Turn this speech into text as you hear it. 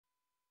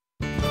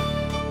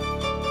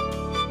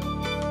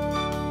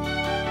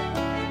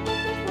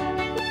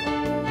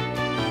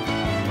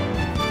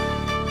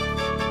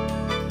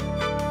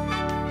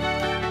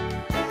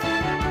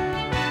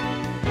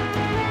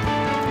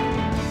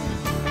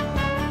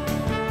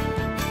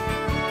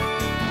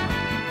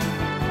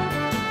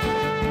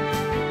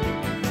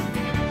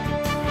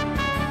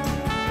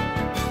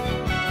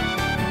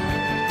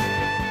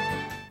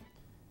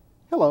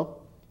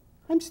Hello,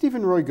 I'm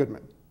Steven Roy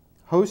Goodman,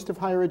 host of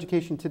Higher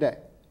Education Today,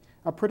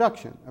 a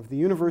production of the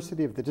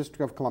University of the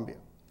District of Columbia.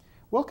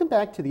 Welcome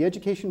back to the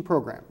education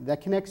program that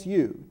connects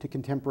you to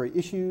contemporary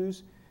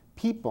issues,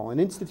 people,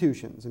 and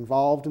institutions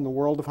involved in the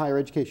world of higher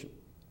education.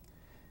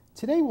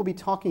 Today we'll be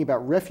talking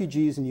about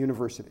refugees and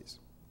universities.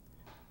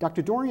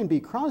 Dr. Dorian B.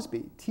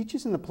 Crosby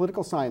teaches in the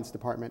Political Science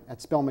Department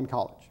at Spelman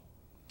College.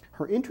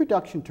 Her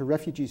Introduction to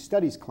Refugee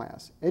Studies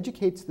class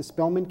educates the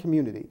Spelman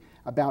community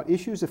about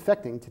issues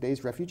affecting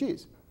today's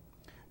refugees.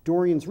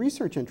 Dorian's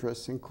research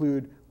interests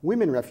include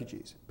women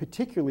refugees,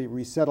 particularly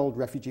resettled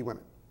refugee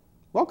women.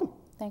 Welcome.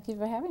 Thank you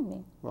for having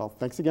me. Well,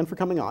 thanks again for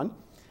coming on.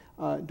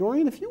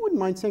 Dorian, if you wouldn't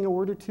mind saying a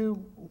word or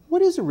two,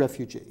 what is a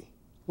refugee?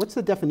 What's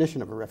the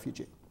definition of a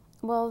refugee?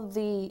 Well,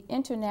 the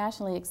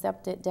internationally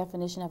accepted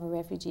definition of a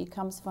refugee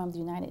comes from the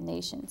United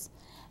Nations,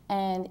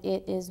 and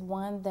it is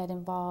one that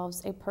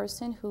involves a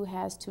person who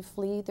has to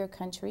flee their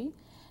country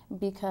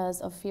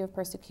because of fear of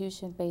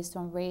persecution based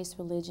on race,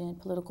 religion,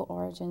 political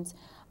origins,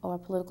 or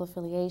political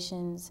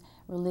affiliations,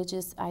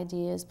 religious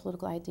ideas,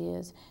 political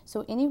ideas.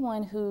 So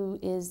anyone who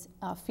is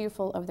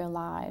fearful of their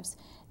lives,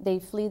 they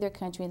flee their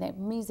country, and that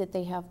means that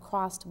they have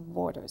crossed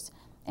borders.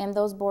 And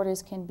those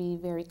borders can be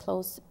very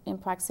close in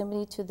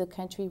proximity to the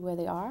country where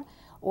they are,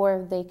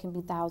 or they can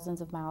be thousands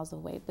of miles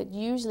away. But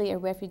usually a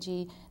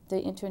refugee,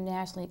 the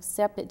internationally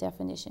accepted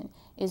definition,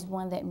 is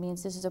one that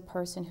means this is a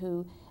person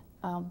who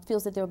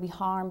feels that there will be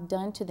harm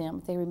done to them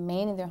if they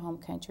remain in their home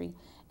country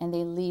and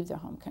they leave their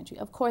home country.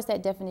 Of course,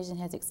 that definition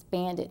has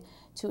expanded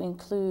to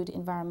include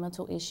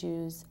environmental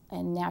issues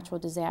and natural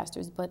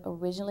disasters, but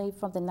originally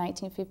from the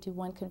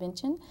 1951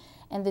 Convention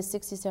and the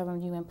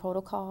 67 UN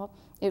Protocol,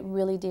 it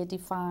really did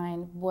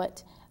define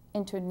what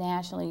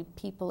internationally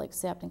people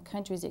accept and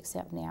countries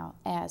accept now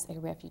as a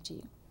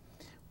refugee.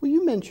 Well,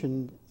 you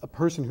mentioned a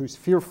person who's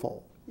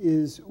fearful.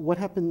 What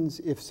happens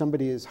if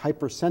somebody is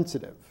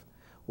hypersensitive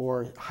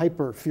or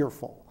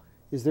hyper-fearful?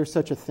 Is there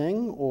such a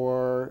thing,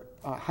 or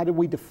how do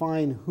we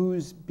define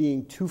who's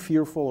being too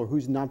fearful or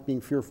who's not being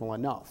fearful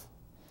enough?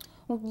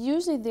 Well,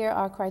 usually there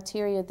are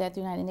criteria that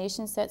the United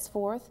Nations sets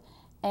forth,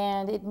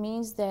 and it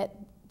means that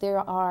there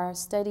are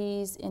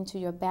studies into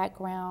your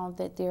background,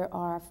 that there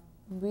are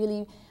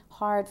really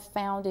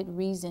hard-founded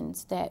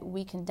reasons that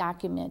we can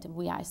document,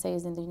 I say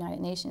is in the United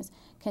Nations,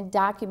 can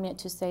document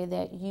to say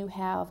that you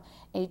have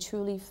a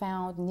truly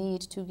found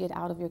need to get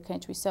out of your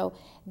country. So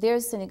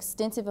there's an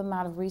extensive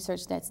amount of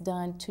research that's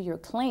done to your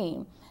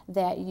claim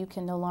that you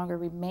can no longer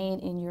remain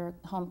in your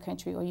home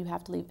country or you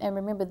have to leave. And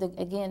remember,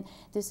 again,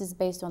 this is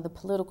based on the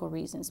political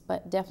reasons,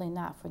 but definitely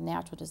not for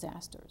natural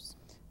disasters.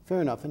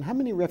 Fair enough. And how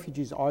many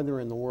refugees are there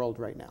in the world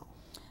right now?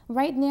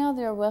 Right now,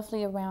 there are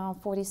roughly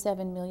around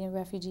 47 million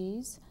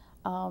refugees.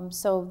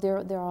 So there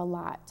are a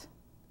lot.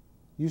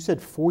 You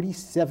said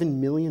 47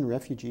 million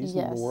refugees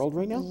in the world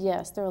right now?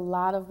 Yes, there are a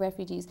lot of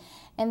refugees.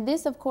 And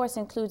this, of course,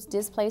 includes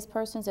displaced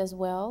persons as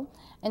well.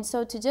 And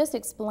so to just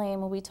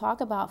explain, when we talk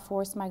about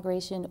forced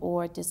migration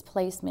or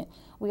displacement,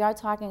 we are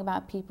talking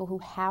about people who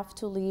have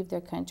to leave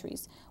their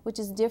countries, which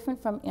is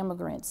different from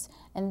immigrants.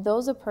 And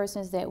those are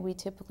persons that we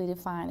typically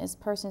define as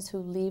persons who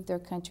leave their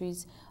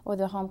countries or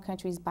their home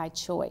countries by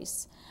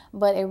choice.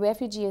 But a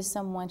refugee is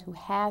someone who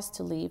has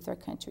to leave their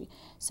country.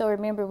 So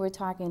remember, we're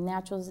talking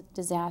natural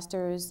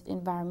disasters,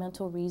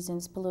 environmental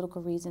reasons,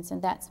 political reasons,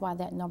 and that's why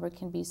that number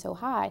can be so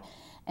high.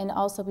 And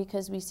also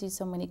because we see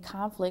so many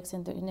conflicts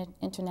in the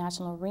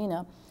international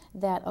arena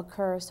that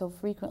occur so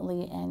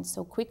frequently and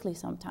so quickly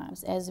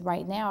sometimes. As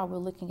right now, we're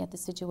looking at the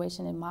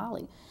situation in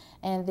Mali,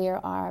 and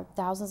there are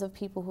thousands of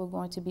people who are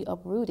going to be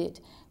uprooted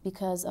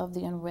because of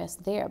the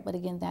unrest there. But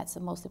again, that's a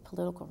mostly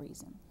political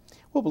reason.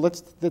 Well,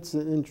 but that's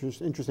an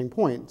interesting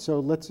point. So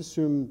let's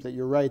assume that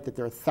you're right, that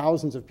there are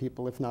thousands of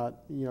people, if not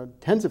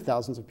tens of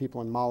thousands of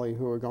people in Mali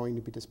who are going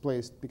to be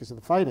displaced because of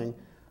the fighting.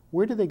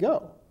 Where do they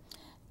go?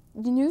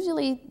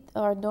 Usually,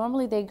 or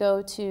normally, they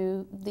go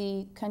to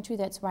the country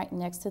that's right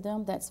next to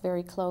them, that's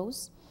very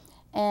close.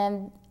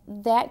 And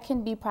that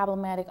can be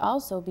problematic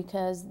also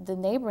because the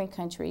neighboring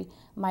country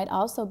might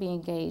also be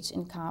engaged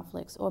in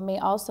conflicts or may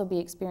also be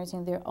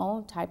experiencing their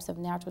own types of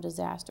natural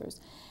disasters.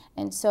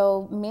 And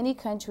so many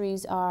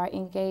countries are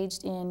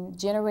engaged in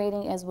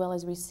generating as well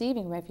as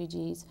receiving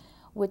refugees,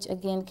 which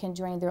again can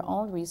drain their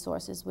own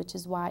resources, which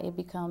is why it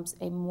becomes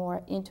a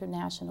more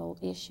international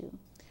issue.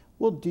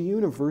 Well, do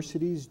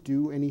universities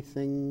do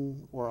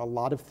anything or a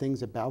lot of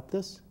things about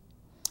this?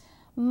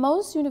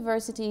 Most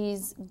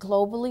universities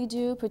globally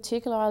do,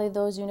 particularly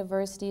those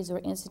universities or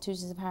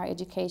institutions of higher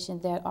education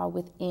that are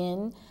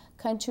within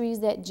countries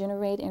that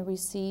generate and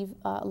receive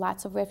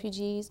lots of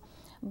refugees.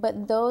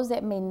 But those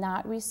that may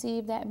not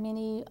receive that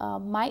many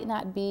might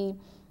not be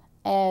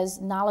as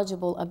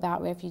knowledgeable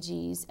about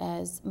refugees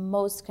as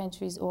most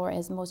countries or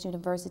as most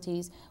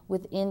universities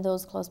within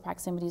those close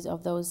proximities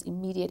of those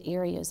immediate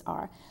areas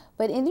are.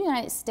 But in the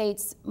United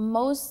States,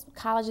 most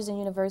colleges and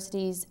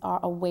universities are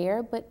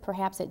aware, but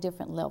perhaps at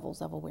different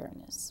levels of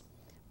awareness.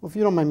 Well, if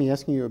you don't mind me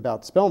asking you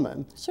about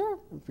Spelman. Sure.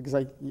 Because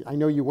I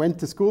know you went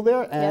to school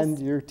there and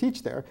Yes. you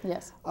teach there.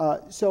 Yes.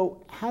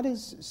 So how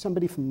does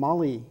somebody from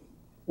Mali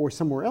or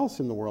somewhere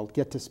else in the world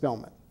get to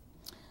Spelman?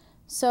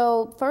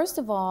 So first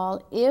of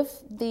all, if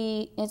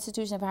the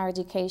institution of higher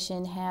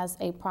education has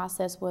a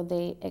process where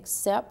they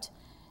accept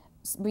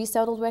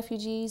resettled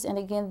refugees, and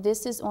again,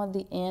 this is on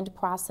the end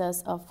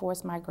process of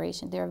forced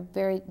migration.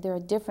 There are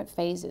different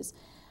phases.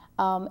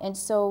 And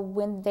so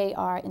when they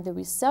are in the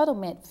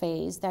resettlement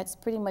phase, that's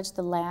pretty much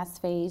the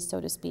last phase, so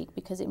to speak,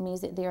 because it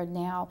means that they are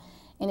now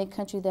in a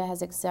country that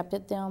has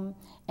accepted them,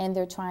 and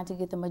they're trying to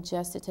get them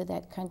adjusted to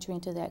that country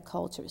and to that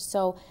culture.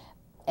 So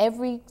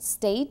every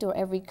state or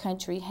every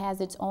country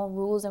has its own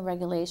rules and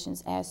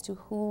regulations as to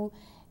who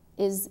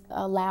is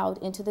allowed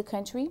into the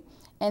country,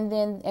 and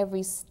then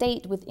every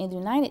state within the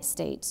United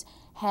States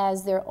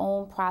has their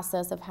own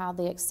process of how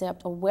they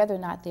accept or whether or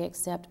not they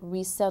accept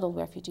resettled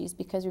refugees,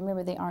 because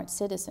remember, they aren't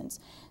citizens.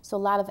 So a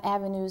lot of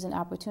avenues and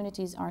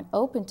opportunities aren't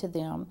open to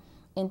them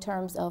in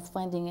terms of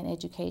funding and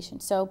education.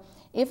 So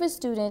if a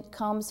student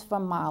comes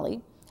from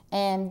Mali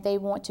and they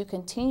want to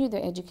continue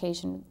their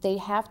education, they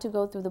have to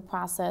go through the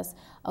process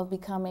of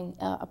becoming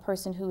a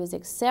person who is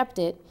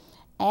accepted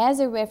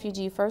as a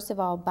refugee, first of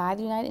all, by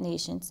the United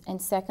Nations,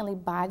 and secondly,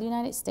 by the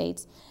United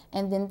States,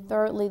 and then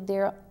thirdly,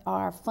 there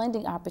are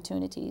funding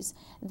opportunities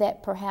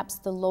that perhaps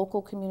the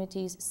local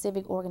communities,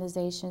 civic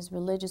organizations,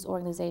 religious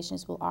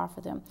organizations will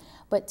offer them.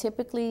 But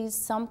typically,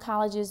 some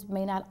colleges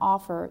may not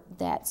offer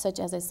that, such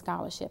as a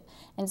scholarship.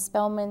 And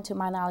Spelman, to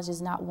my knowledge,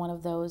 is not one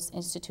of those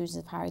institutions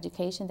of higher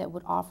education that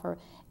would offer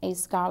a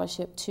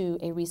scholarship to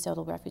a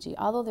resettled refugee,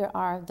 although there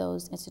are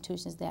those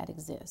institutions that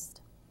exist.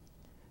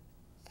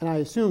 And I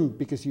assume,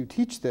 because you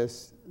teach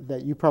this,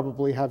 that you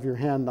probably have your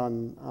hand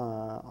on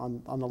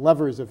the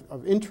levers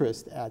of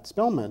interest at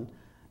Spelman.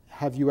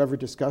 Have you ever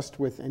discussed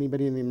with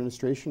anybody in the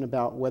administration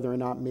about whether or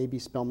not maybe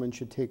Spelman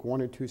should take 1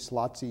 or 2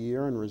 slots a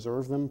year and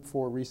reserve them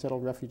for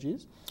resettled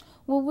refugees?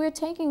 Well, we're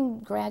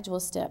taking gradual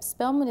steps.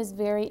 Spelman is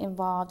very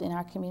involved in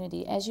our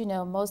community. As you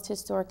know, most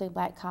historically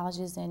black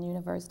colleges and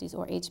universities,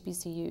 or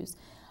HBCUs,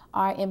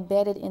 are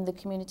embedded in the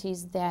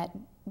communities that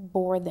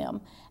bore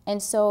them.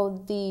 And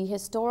so the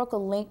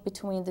historical link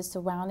between the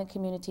surrounding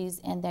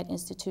communities and that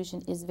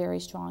institution is very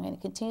strong, and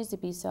it continues to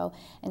be so,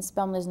 and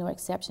Spelman is no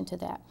exception to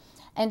that.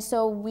 And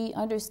so we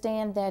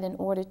understand that in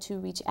order to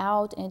reach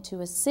out and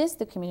to assist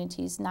the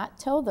communities, not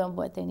tell them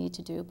what they need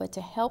to do, but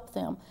to help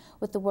them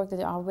with the work that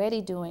they're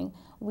already doing,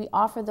 we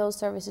offer those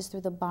services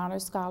through the Bonner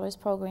Scholars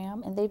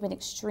Program, and they've been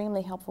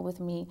extremely helpful with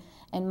me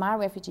and my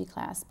refugee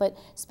class. But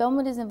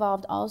Spelman is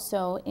involved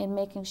also in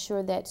making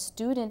sure that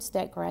students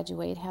that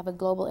graduate have a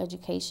global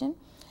education,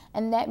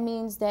 and that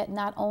means that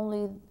not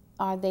only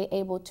are they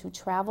able to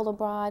travel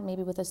abroad,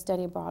 maybe with a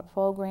study abroad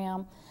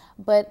program,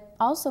 but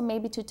also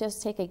maybe to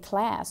just take a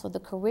class or the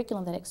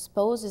curriculum that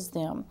exposes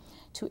them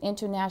to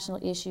international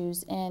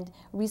issues, and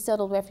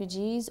resettled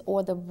refugees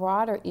or the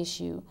broader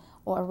issue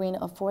or arena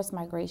of forced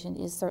migration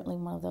is certainly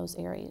one of those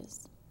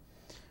areas.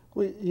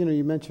 Well, you know,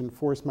 you mentioned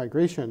forced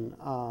migration.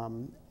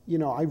 You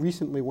know, I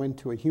recently went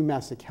to a Hugh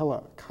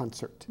Masekela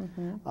concert,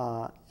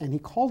 and he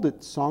called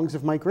it Songs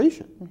of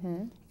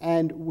Migration,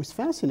 and was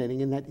fascinating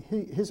in that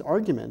his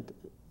argument,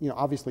 you know,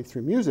 obviously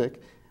through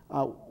music,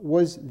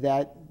 was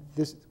that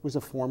this was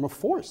a form of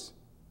force,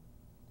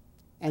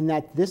 and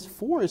that this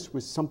force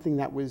was something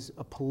that was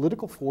a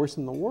political force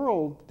in the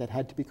world that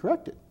had to be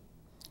corrected.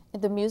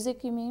 The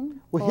music, you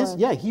mean? Well,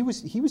 he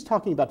was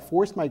talking about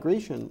forced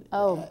migration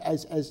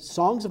as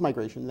songs of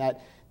migration,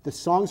 that the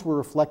songs were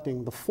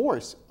reflecting the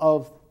force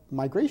of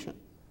migration.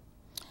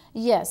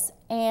 Yes,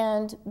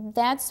 and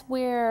that's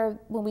where,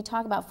 when we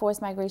talk about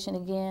forced migration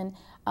again,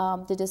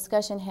 the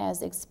discussion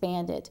has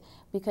expanded,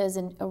 because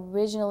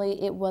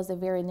originally it was a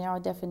very narrow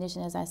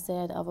definition, as I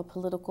said, of a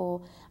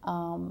political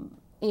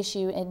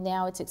issue, and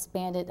now it's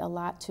expanded a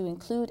lot to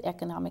include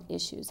economic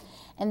issues.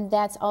 And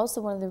that's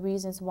also one of the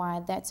reasons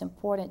why that's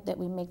important, that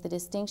we make the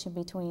distinction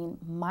between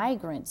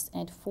migrants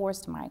and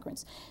forced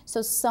migrants.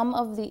 So some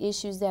of the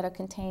issues that are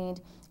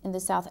contained in the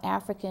South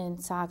African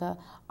saga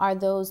are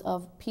those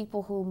of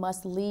people who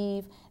must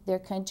leave their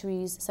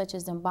countries, such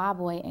as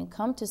Zimbabwe, and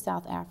come to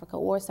South Africa,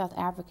 or South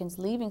Africans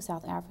leaving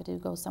South Africa to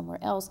go somewhere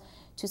else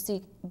to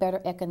seek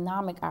better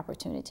economic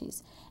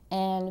opportunities.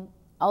 And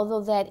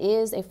although that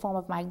is a form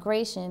of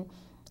migration,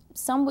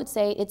 some would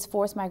say it's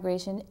forced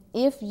migration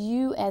if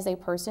you as a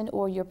person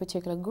or your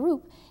particular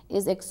group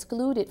is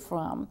excluded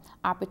from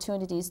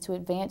opportunities to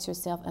advance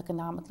yourself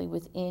economically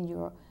within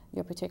your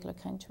particular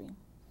country.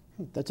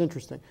 That's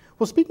interesting.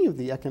 Well, speaking of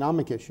the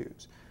economic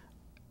issues,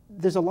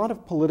 there's a lot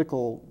of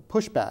political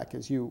pushback,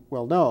 as you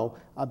well know,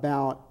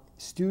 about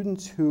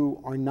students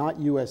who are not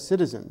U.S.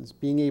 citizens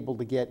being able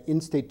to get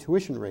in-state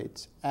tuition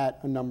rates at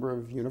a number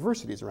of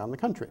universities around the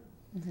country.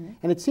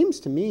 And it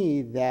seems to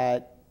me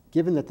that,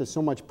 given that there's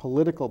so much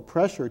political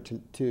pressure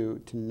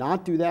to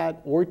not do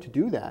that or to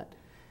do that,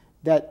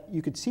 that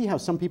you could see how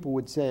some people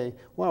would say,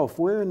 well, if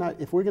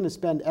we're going to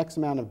spend X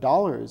amount of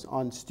dollars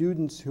on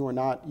students who are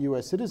not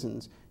U.S.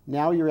 citizens,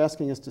 now you're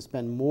asking us to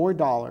spend more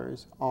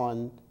dollars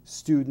on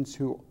students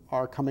who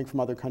are coming from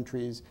other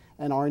countries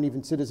and aren't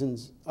even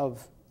citizens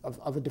of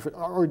a different,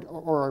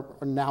 or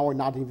now are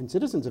not even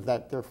citizens of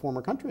their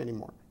former country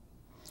anymore.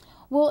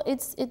 Well,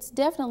 it's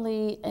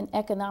definitely an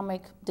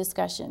economic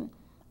discussion,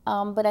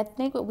 but I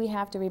think what we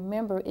have to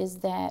remember is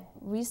that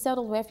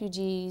resettled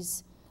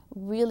refugees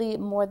really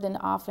more than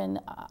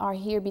often are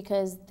here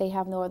because they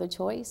have no other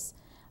choice.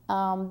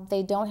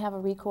 They don't have a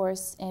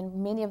recourse, and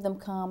many of them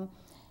come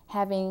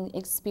having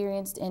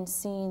experienced and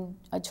seen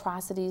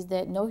atrocities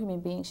that no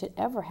human being should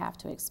ever have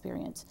to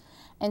experience.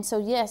 And so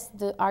yes,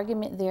 the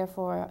argument there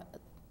for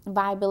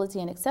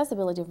viability and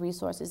accessibility of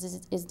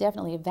resources is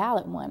definitely a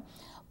valid one.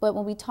 But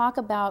when we talk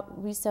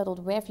about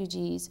resettled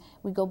refugees,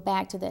 we go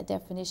back to that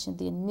definition,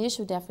 the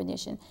initial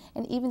definition,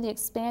 and even the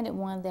expanded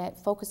one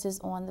that focuses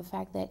on the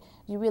fact that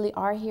you really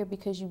are here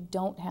because you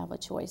don't have a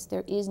choice.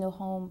 There is no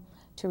home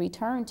to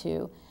return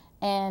to.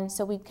 And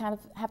so we kind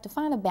of have to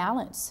find a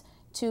balance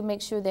to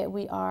make sure that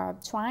we are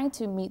trying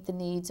to meet the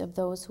needs of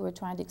those who are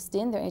trying to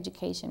extend their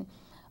education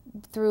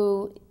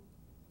through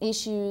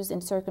issues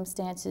and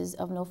circumstances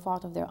of no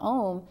fault of their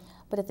own,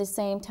 but at the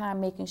same time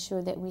making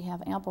sure that we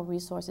have ample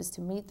resources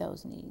to meet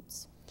those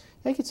needs.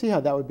 I can see how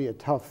that would be a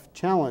tough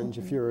challenge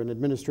if you're an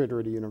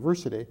administrator at a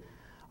university.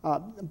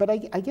 But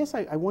I guess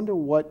I wonder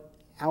what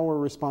our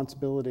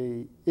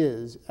responsibility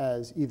is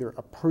as either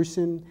a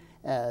person,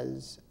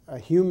 as a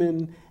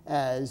human,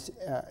 as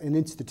an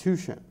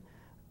institution,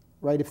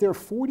 right? If there are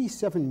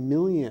 47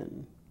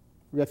 million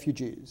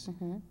refugees,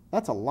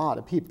 that's a lot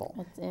of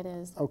people. It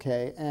is.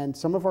 Okay, and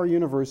some of our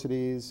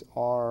universities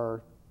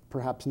are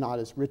perhaps not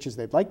as rich as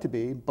they'd like to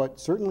be, but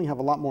certainly have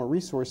a lot more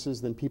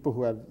resources than people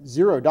who have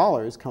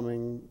 $0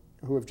 coming,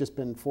 who have just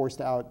been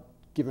forced out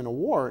given a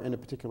war in a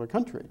particular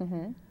country.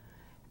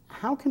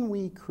 How can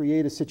we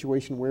create a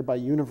situation whereby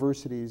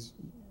universities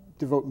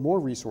devote more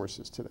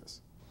resources to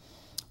this?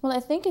 Well, I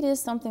think it is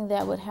something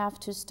that would have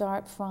to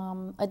start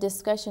from a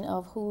discussion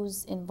of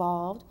who's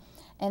involved,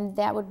 and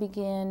that would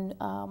begin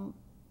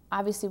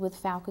obviously with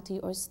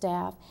faculty or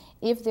staff.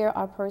 If there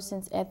are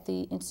persons at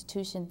the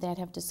institution that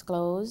have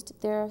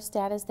disclosed their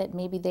status, that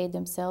maybe they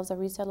themselves are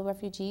resettled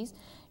refugees,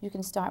 you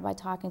can start by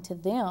talking to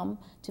them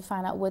to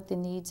find out what the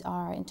needs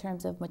are in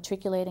terms of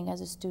matriculating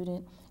as a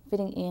student,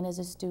 fitting in as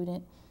a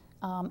student,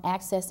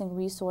 accessing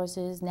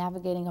resources,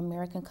 navigating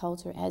American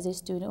culture as a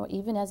student, or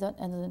even as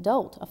an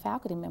adult, a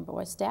faculty member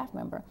or a staff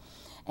member.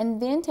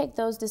 And then take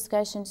those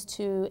discussions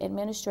to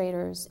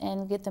administrators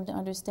and get them to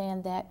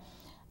understand that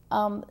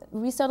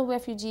resettled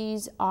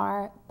refugees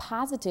are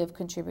positive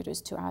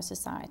contributors to our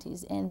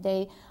societies, and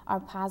they are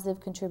positive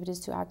contributors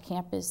to our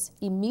campus,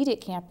 immediate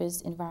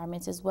campus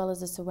environments, as well as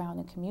the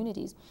surrounding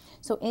communities.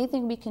 So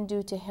anything we can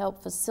do to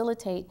help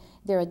facilitate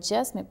their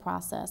adjustment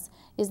process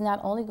is not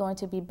only going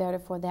to be better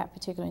for that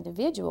particular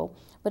individual,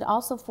 but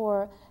also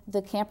for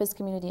the campus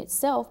community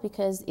itself,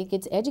 because it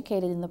gets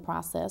educated in the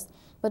process,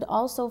 but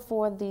also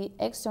for the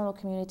external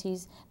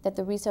communities that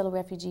the resettled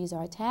refugees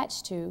are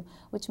attached to,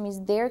 which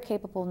means they're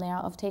capable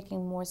now of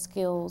taking more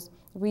skills,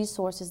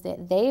 resources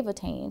that they've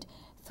attained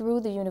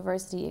through the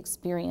university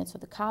experience or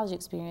the college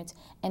experience,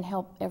 and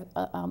help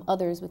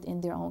others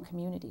within their own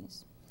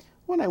communities.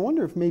 Well, and I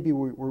wonder if maybe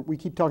we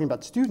keep talking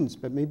about students,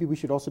 but maybe we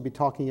should also be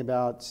talking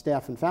about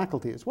staff and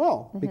faculty as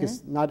well,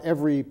 because not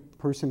every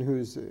person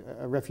who's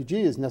a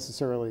refugee is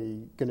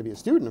necessarily going to be a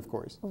student, of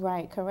course.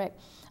 Right, correct.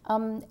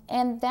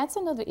 And that's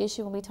another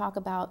issue when we talk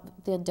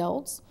about the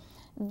adults,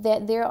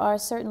 that there are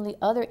certainly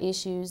other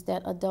issues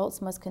that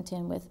adults must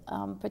contend with,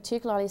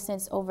 particularly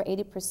since over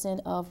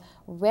 80% of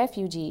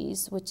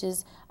refugees, which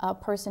is a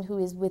person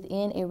who is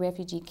within a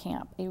refugee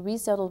camp. A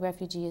resettled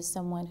refugee is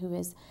someone who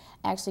has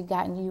actually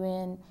gotten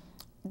UN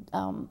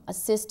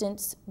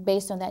assistance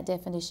based on that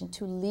definition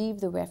to leave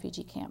the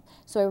refugee camp.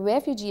 So a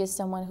refugee is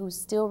someone who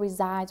still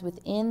resides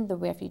within the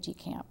refugee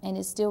camp and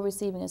is still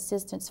receiving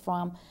assistance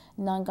from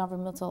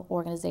non-governmental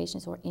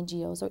organizations or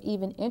NGOs, or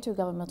even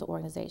intergovernmental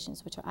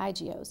organizations, which are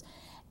IGOs.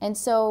 And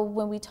so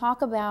when we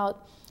talk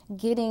about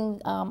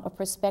getting a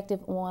perspective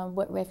on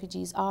what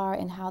refugees are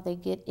and how they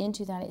get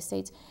into the United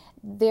States,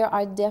 there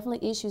are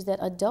definitely issues that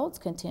adults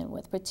contend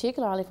with,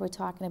 particularly if we're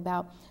talking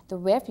about the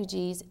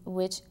refugees,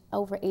 which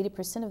over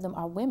 80% of them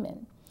are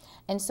women.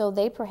 And so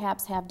they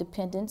perhaps have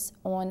dependents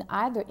on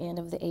either end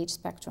of the age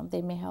spectrum.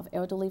 They may have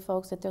elderly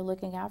folks that they're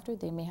looking after.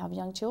 They may have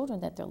young children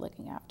that they're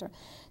looking after.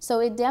 So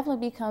it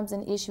definitely becomes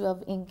an issue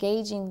of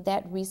engaging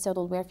that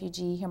resettled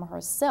refugee, him or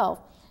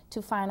herself,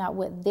 to find out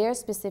what their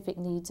specific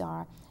needs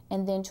are,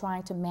 and then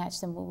trying to match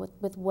them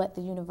with what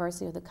the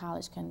university or the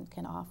college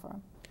can offer.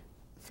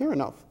 Fair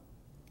enough.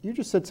 You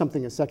just said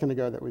something a second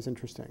ago that was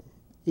interesting.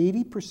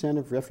 80%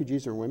 of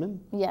refugees are women?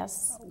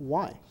 Yes.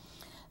 Why?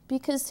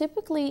 Because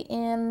typically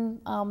in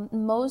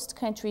most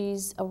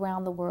countries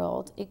around the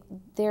world,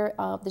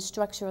 the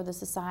structure of the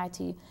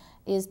society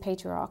is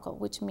patriarchal,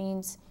 which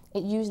means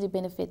it usually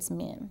benefits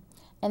men.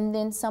 And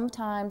then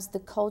sometimes the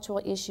cultural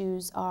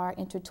issues are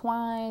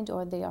intertwined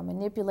or they are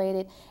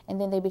manipulated, and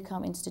then they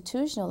become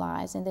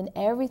institutionalized, and then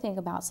everything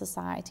about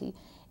society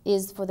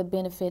is for the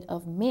benefit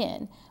of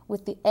men,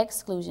 with the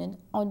exclusion,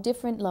 on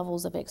different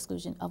levels of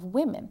exclusion, of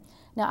women.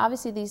 Now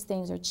obviously these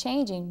things are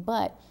changing,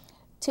 but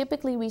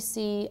typically we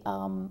see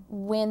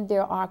when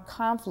there are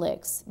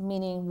conflicts,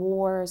 meaning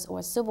wars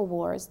or civil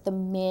wars, the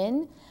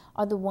men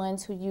are the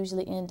ones who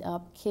usually end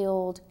up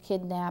killed,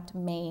 kidnapped,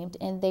 maimed,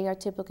 and they are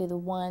typically the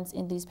ones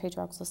in these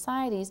patriarchal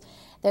societies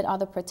that are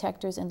the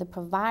protectors and the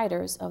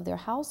providers of their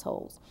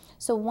households.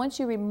 So once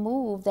you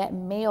remove that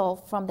male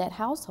from that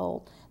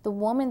household, the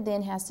woman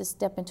then has to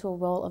step into a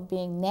role of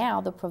being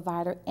now the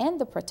provider and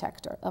the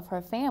protector of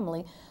her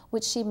family,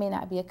 which she may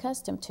not be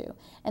accustomed to.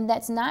 And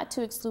that's not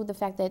to exclude the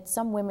fact that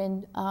some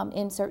women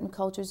in certain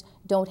cultures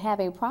don't have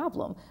a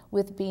problem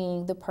with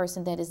being the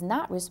person that is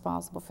not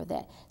responsible for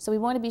that. So we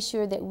want to be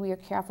sure that we are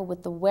careful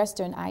with the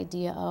Western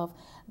idea of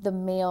the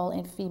male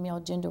and female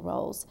gender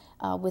roles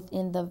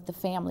within the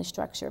family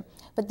structure.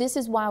 But this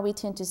is why we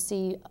tend to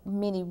see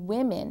many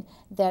women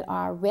that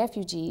are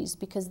refugees,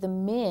 because the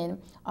men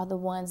are the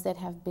ones that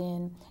have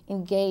been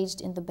engaged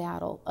in the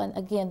battle. And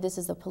again, this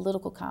is a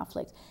political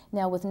conflict.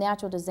 Now, with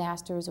natural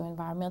disasters or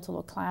environmental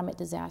or climate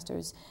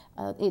disasters,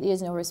 it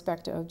is no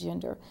respecter of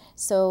gender.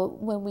 So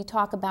when we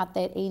talk about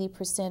that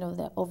 80% or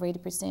that over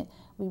 80%,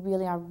 we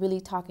really are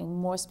talking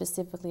more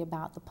specifically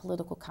about the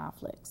political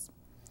conflicts.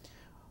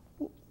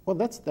 Well,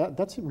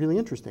 that's really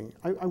interesting.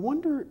 I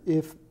wonder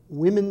if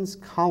women's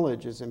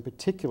colleges in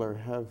particular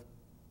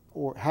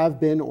have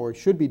been or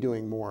should be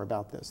doing more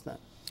about this then.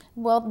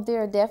 Well,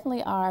 there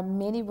definitely are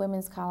many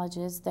women's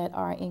colleges that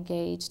are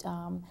engaged.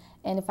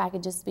 And if I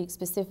could just speak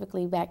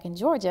specifically back in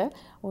Georgia,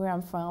 where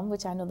I'm from,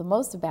 which I know the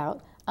most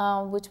about,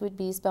 which would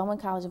be Spelman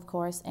College, of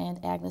course,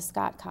 and Agnes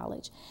Scott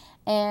College.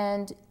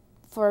 And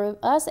for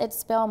us at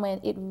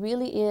Spelman, it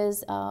really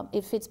is,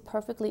 it fits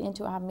perfectly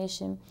into our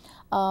mission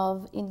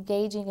of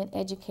engaging and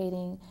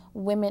educating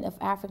women of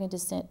African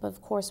descent, but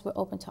of course we're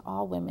open to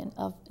all women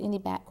of any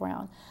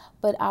background.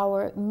 But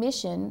our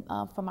mission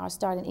from our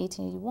start in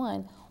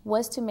 1881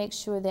 was to make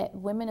sure that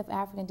women of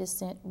African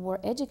descent were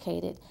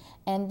educated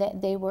and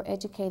that they were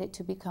educated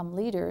to become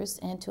leaders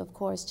and to, of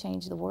course,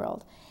 change the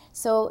world.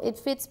 So it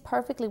fits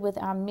perfectly with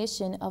our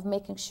mission of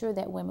making sure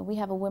that women, we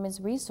have a women's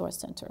resource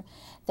center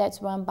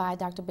that's run by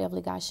Dr.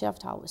 Beverly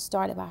Guy-Sheftall, was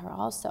started by her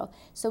also.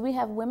 So we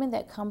have women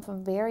that come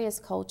from various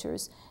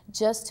cultures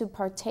just to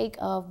partake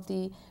of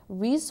the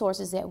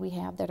resources that we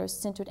have that are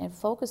centered and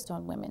focused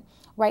on women.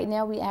 Right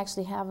now we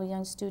actually have a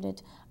young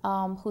student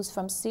who's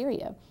from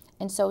Syria,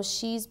 and so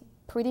she's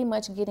pretty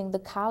much getting the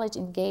college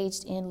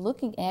engaged in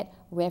looking at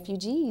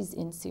refugees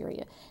in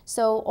Syria.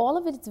 So all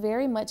of it is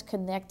very much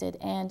connected,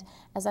 and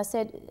as I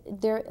said,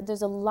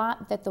 there's a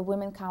lot that the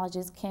women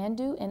colleges can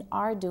do and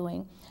are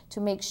doing to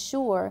make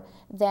sure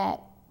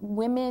that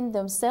women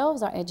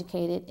themselves are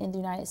educated in the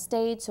United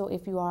States, or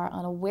if you are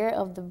unaware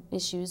of the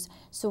issues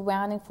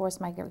surrounding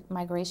forced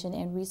migration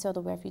and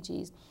resettled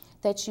refugees,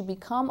 that you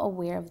become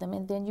aware of them,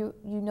 and then you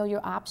know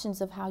your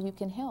options of how you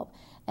can help.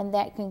 And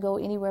that can go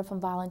anywhere from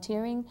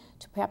volunteering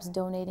to perhaps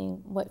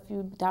donating what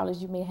few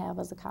dollars you may have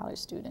as a college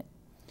student.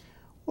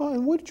 Well,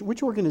 and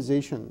which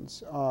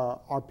organizations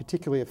are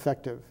particularly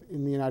effective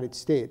in the United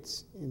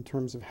States in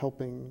terms of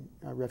helping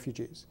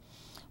refugees?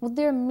 Well,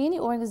 there are many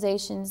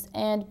organizations,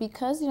 and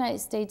because the United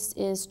States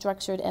is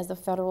structured as a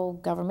federal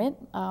government,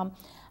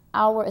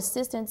 our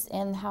assistance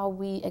and how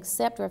we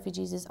accept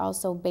refugees is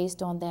also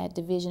based on that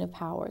division of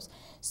powers.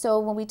 So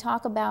when we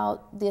talk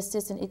about the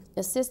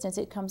assistance,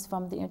 it comes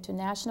from the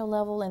international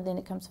level, and then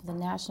it comes from the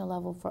national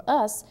level for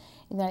us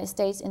in the United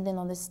States, and then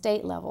on the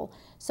state level.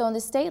 So on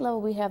the state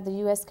level, we have the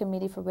U.S.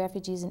 Committee for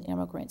Refugees and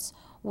Immigrants,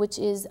 which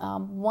is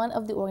one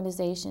of the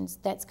organizations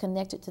that's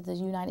connected to the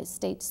United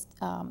States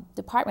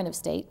Department of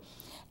State.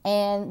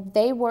 And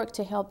they work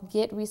to help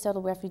get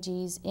resettled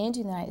refugees into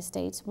the United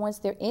States. Once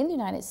they're in the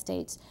United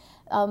States,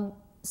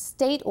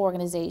 state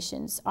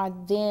organizations are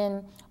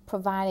then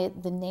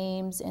provided the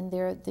names and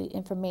the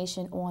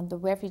information on the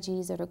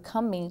refugees that are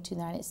coming to the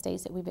United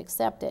States that we've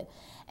accepted.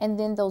 And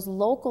then those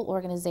local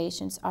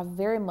organizations are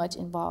very much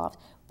involved,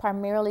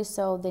 primarily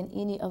so than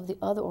any of the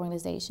other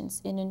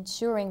organizations, in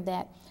ensuring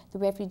that the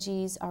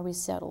refugees are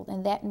resettled.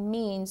 And that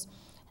means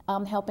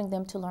helping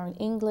them to learn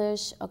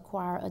English,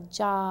 acquire a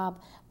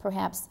job,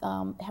 perhaps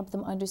help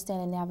them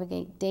understand and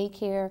navigate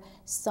daycare.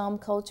 Some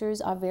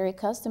cultures are very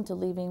accustomed to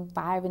leaving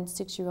 5- and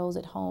 6-year-olds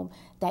at home.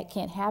 That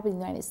can't happen in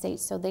the United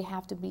States, so they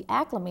have to be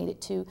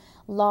acclimated to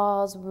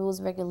laws,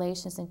 rules,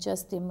 regulations, and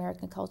just the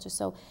American culture.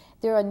 So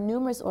there are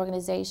numerous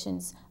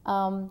organizations.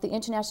 The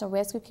International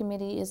Rescue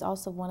Committee is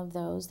also one of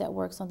those that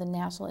works on the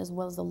national as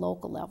well as the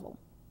local level.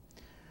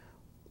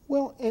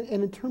 Well, and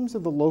in terms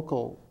of the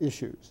local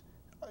issues,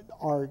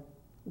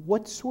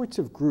 what sorts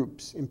of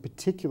groups in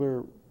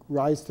particular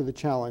rise to the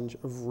challenge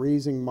of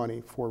raising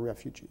money for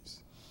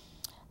refugees?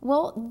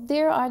 Well,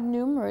 there are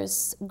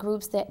numerous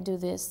groups that do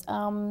this.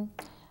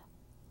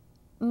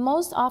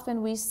 Most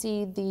often we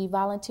see the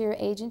volunteer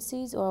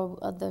agencies, or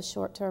the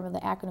short term of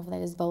the acronym for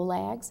that is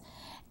VOLAGs.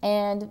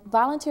 And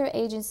volunteer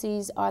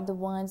agencies are the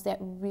ones that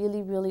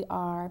really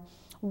are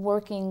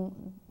working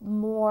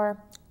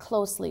more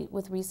closely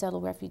with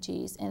resettled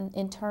refugees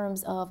in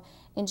terms of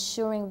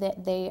ensuring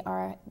that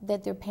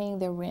they're paying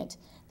their rent,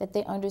 that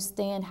they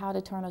understand how to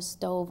turn a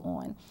stove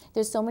on.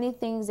 There's so many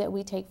things that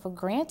we take for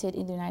granted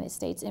in the United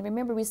States. And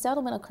remember,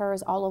 resettlement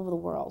occurs all over the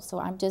world, so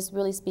I'm just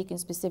really speaking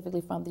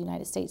specifically from the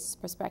United States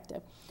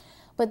perspective.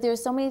 But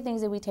there's so many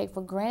things that we take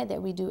for granted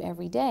that we do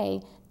every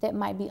day that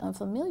might be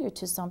unfamiliar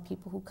to some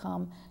people who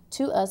come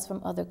to us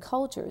from other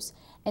cultures.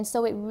 And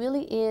so it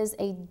really is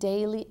a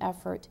daily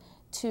effort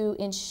to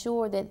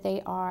ensure that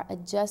they are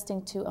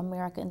adjusting to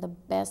America in the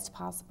best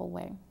possible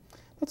way.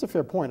 That's a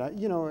fair point.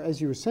 You know, as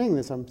you were saying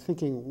this, I'm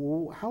thinking,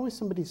 well, how is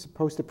somebody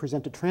supposed to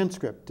present a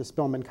transcript to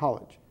Spelman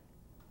College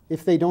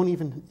if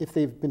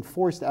they've been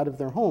forced out of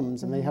their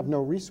homes and they have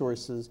no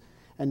resources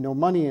and no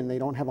money and they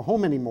don't have a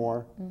home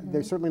anymore?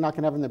 They're certainly not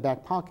going to have in their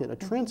back pocket a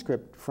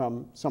transcript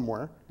from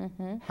somewhere.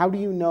 How do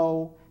you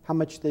know how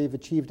much they've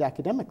achieved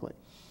academically?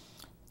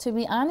 To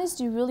be honest,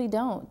 you really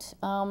don't.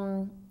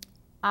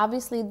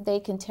 Obviously, they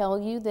can tell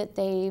you that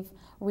they've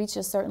reached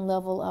a certain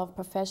level of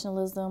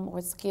professionalism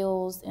or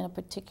skills in a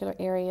particular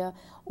area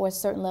or a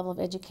certain level of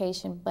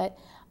education, but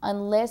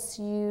unless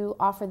you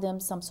offer them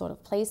some sort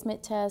of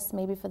placement test,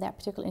 maybe for that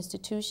particular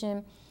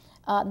institution,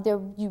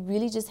 you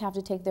really just have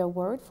to take their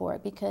word for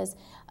it, because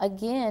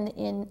again,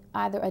 in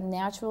either a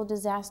natural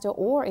disaster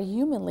or a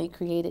humanly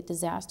created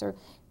disaster,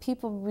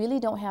 people really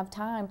don't have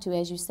time to,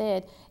 as you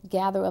said,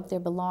 gather up their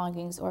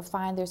belongings or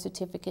find their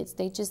certificates.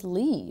 They just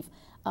leave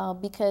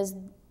because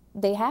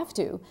they have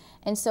to.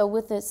 And so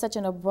with such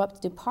an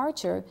abrupt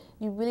departure,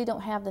 you really don't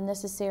have the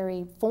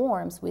necessary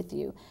forms with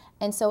you.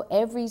 And so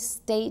every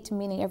state,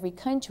 meaning every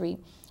country,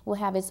 will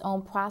have its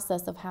own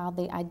process of how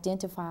they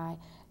identify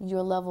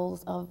your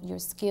levels of your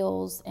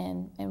skills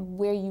and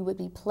where you would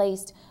be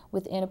placed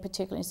within a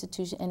particular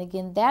institution. And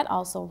again, that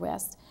also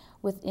rests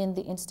within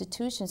the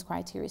institution's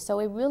criteria. So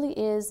it really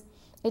is,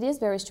 it is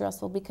very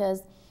stressful,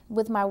 because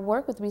with my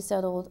work with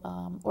resettled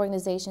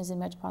organizations in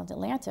metropolitan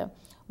Atlanta,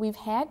 we've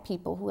had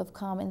people who have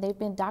come and they've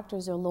been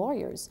doctors or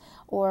lawyers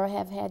or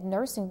have had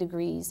nursing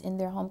degrees in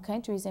their home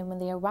countries, and when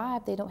they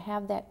arrive, they don't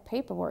have that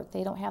paperwork,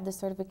 they don't have the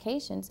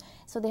certifications,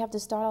 so they have to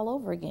start all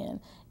over again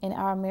in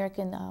our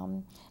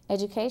American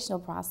educational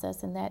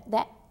process, and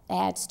that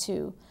adds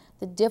to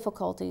the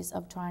difficulties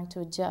of trying to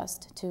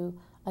adjust to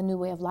a new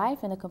way of life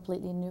and a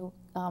completely new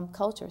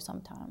culture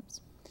sometimes.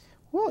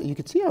 Well, you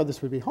could see how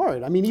this would be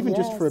hard. I mean, even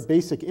just for a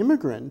basic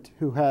immigrant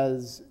who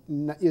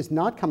is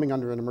not coming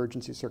under an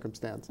emergency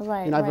circumstance.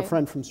 Right, and I have a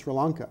friend from Sri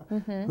Lanka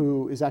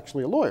who is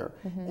actually a lawyer.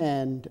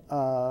 And,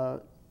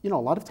 you know,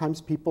 a lot of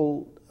times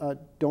people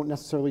don't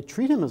necessarily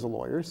treat him as a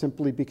lawyer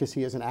simply because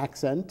he has an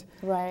accent.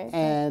 Right.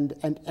 And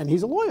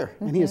he's a lawyer,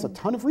 and he has a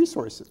ton of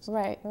resources.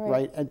 Right.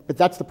 But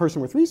that's the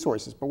person with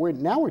resources. But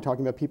now we're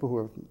talking about people who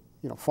have,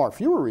 you know, far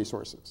fewer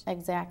resources.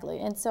 Exactly.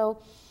 And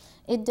so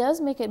it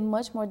does make it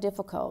much more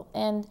difficult.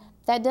 And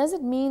that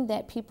doesn't mean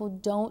that people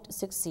don't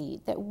succeed,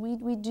 that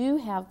we do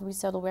have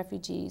resettled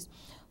refugees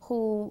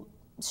who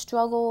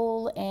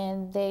struggle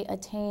and they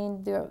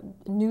attain their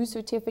new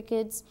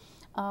certificates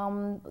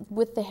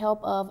with the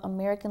help of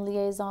American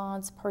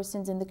liaisons,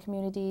 persons in the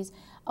communities,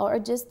 or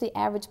just the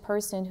average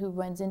person who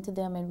runs into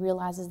them and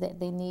realizes that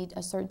they need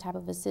a certain type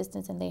of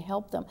assistance and they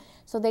help them.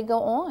 So they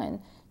go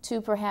on to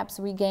perhaps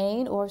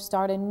regain or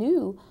start a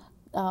new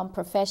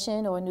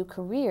profession or a new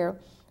career,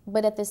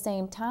 but at the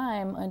same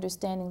time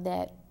understanding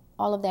that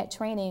all of that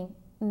training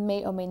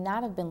may or may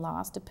not have been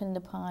lost, depending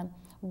upon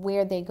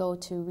where they go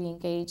to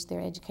re-engage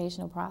their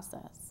educational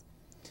process.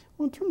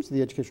 Well, in terms of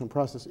the educational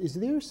process, is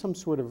there some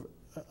sort of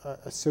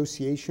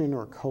association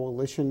or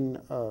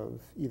coalition of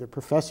either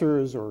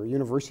professors or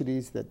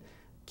universities that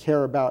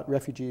care about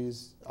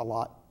refugees a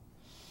lot?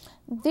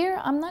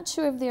 I'm not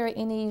sure if there are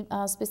any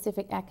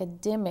specific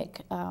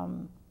academic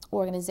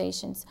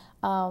organizations,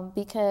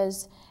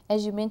 because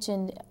as you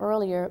mentioned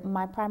earlier,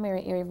 my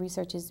primary area of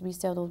research is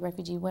resettled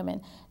refugee women,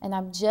 and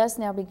I'm just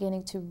now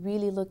beginning to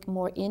really look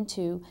more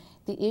into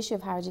the issue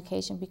of higher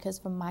education, because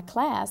from my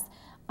class,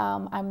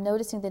 I'm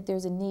noticing that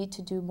there's a need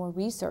to do more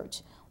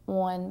research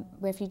on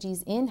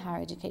refugees in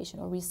higher education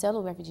or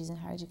resettled refugees in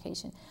higher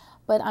education.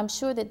 But I'm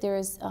sure that there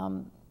is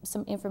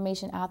some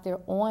information out there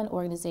on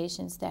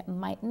organizations that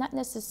might not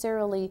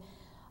necessarily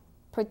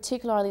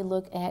particularly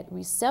look at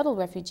resettled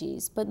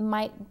refugees, but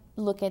might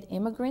look at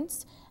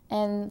immigrants.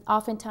 And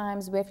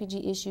oftentimes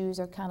refugee issues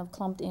are kind of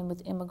clumped in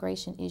with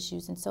immigration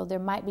issues, and so there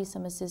might be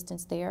some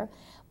assistance there,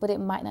 but it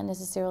might not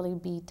necessarily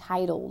be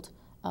titled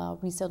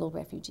resettled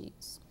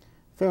refugees.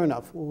 Fair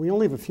enough. Well, we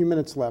only have a few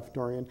minutes left,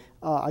 Dorian.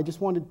 I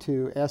just wanted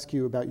to ask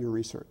you about your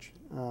research.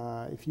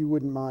 If you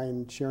wouldn't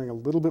mind sharing a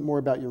little bit more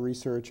about your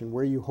research and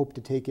where you hope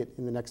to take it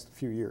in the next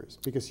few years,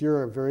 because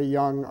you're a very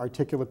young,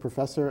 articulate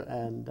professor,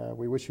 and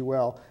we wish you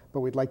well,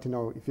 but we'd like to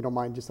know, if you don't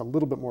mind, just a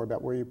little bit more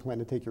about where you plan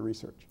to take your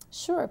research.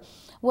 Sure.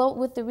 Well,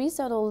 with the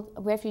resettled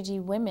refugee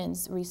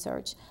women's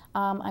research,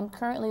 I'm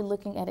currently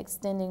looking at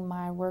extending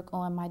my work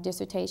on my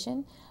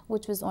dissertation,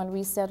 which was on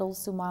resettled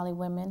Somali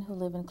women who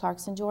live in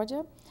Clarkston,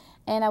 Georgia.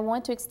 And I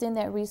want to extend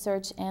that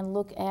research and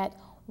look at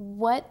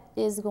what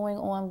is going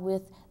on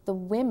with the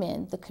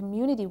women, the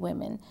community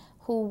women,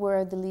 who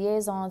were the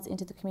liaisons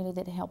into the community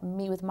that helped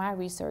me with my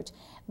research.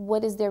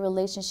 What is their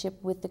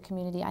relationship with the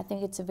community? I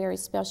think it's a very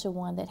special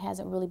one that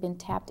hasn't really been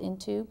tapped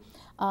into.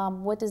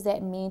 What does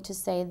that mean to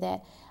say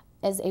that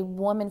as a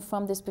woman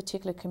from this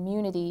particular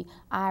community,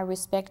 I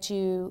respect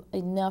you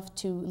enough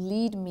to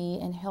lead me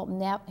and help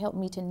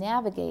me to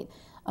navigate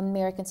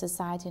American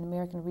society and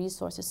American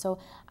resources. So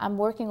I'm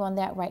working on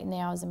that right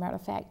now, as a matter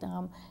of fact,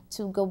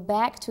 to go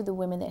back to the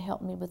women that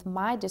helped me with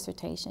my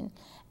dissertation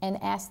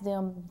and ask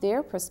them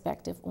their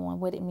perspective on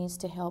what it means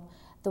to help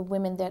the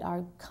women that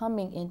are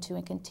coming into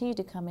and continue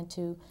to come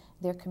into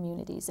their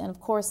communities. And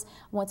of course,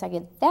 once I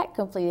get that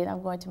completed,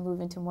 I'm going to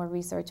move into more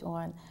research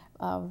on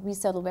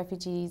resettled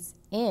refugees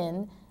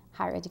in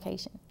higher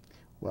education.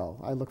 Well,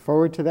 I look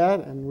forward to that,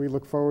 and we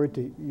look forward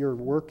to your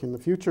work in the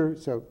future.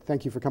 So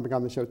thank you for coming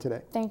on the show today.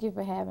 Thank you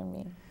for having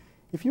me.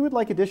 If you would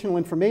like additional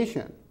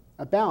information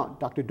about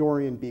Dr.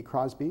 Dorian B.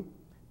 Crosby,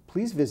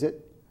 please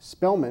visit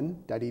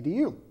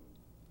spelman.edu.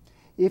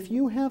 If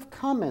you have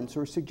comments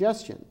or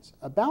suggestions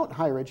about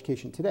Higher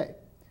Education Today,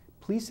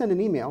 please send an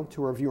email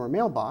to our viewer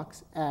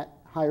mailbox at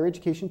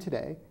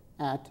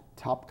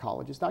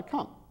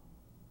highereducationtoday@topcolleges.com.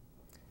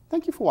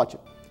 Thank you for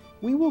watching.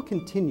 We will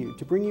continue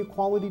to bring you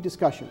quality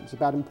discussions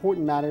about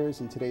important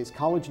matters in today's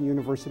college and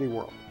university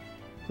world.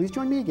 Please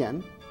join me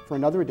again for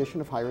another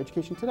edition of Higher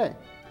Education Today.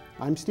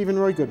 I'm Steven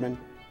Roy Goodman,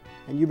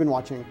 and you've been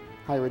watching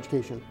Higher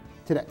Education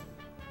Today.